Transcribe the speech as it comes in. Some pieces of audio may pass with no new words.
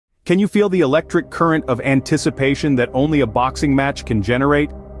Can you feel the electric current of anticipation that only a boxing match can generate?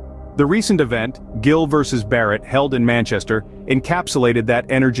 The recent event, Gill vs Barrett, held in Manchester, encapsulated that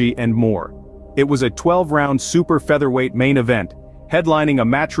energy and more. It was a 12-round super featherweight main event, headlining a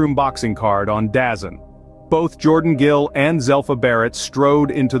matchroom boxing card on DAZN. Both Jordan Gill and Zelfa Barrett strode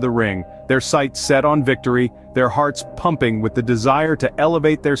into the ring, their sights set on victory, their hearts pumping with the desire to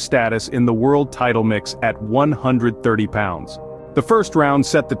elevate their status in the world title mix at 130 pounds. The first round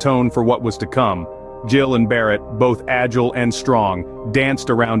set the tone for what was to come. Gill and Barrett, both agile and strong, danced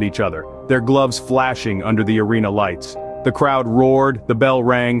around each other, their gloves flashing under the arena lights. The crowd roared, the bell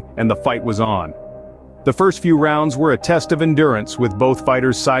rang, and the fight was on. The first few rounds were a test of endurance, with both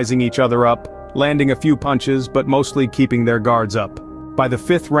fighters sizing each other up, landing a few punches but mostly keeping their guards up. By the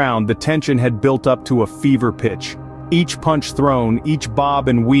fifth round, the tension had built up to a fever pitch. Each punch thrown, each bob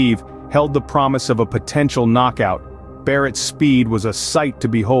and weave, held the promise of a potential knockout. Barrett's speed was a sight to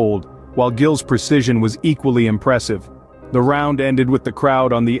behold, while Gill's precision was equally impressive. The round ended with the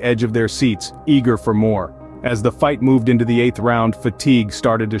crowd on the edge of their seats, eager for more. As the fight moved into the eighth round, fatigue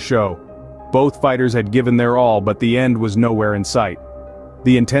started to show. Both fighters had given their all, but the end was nowhere in sight.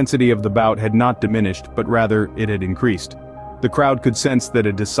 The intensity of the bout had not diminished, but rather it had increased. The crowd could sense that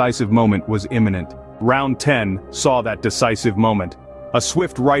a decisive moment was imminent. Round 10 saw that decisive moment. A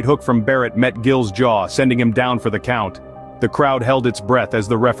swift right hook from Barrett met Gill's jaw, sending him down for the count. The crowd held its breath as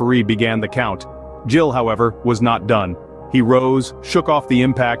the referee began the count. Gill, however, was not done. He rose, shook off the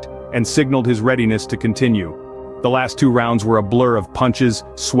impact, and signaled his readiness to continue. The last two rounds were a blur of punches,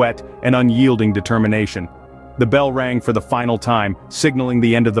 sweat, and unyielding determination. The bell rang for the final time, signaling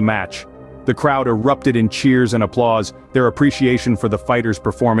the end of the match. The crowd erupted in cheers and applause, their appreciation for the fighter's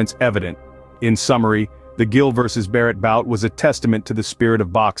performance evident. In summary, the Gill vs Barrett bout was a testament to the spirit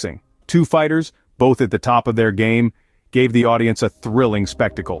of boxing. Two fighters, both at the top of their game, gave the audience a thrilling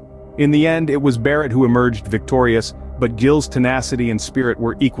spectacle. In the end, it was Barrett who emerged victorious, but Gill's tenacity and spirit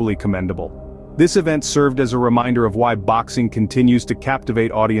were equally commendable. This event served as a reminder of why boxing continues to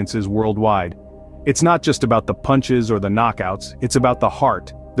captivate audiences worldwide. It's not just about the punches or the knockouts, it's about the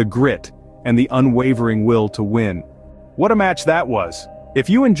heart, the grit, and the unwavering will to win. What a match that was! If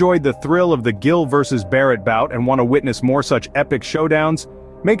you enjoyed the thrill of the Gill vs Barrett bout and want to witness more such epic showdowns,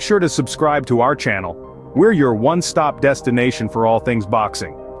 make sure to subscribe to our channel. We're your one-stop destination for all things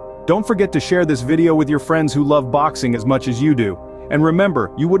boxing. Don't forget to share this video with your friends who love boxing as much as you do. And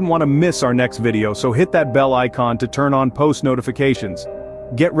remember, you wouldn't want to miss our next video, so hit that bell icon to turn on post notifications.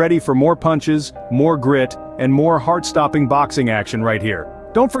 Get ready for more punches, more grit, and more heart-stopping boxing action right here.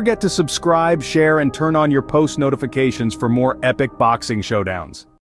 Don't forget to subscribe, share, and turn on your post notifications for more epic boxing showdowns.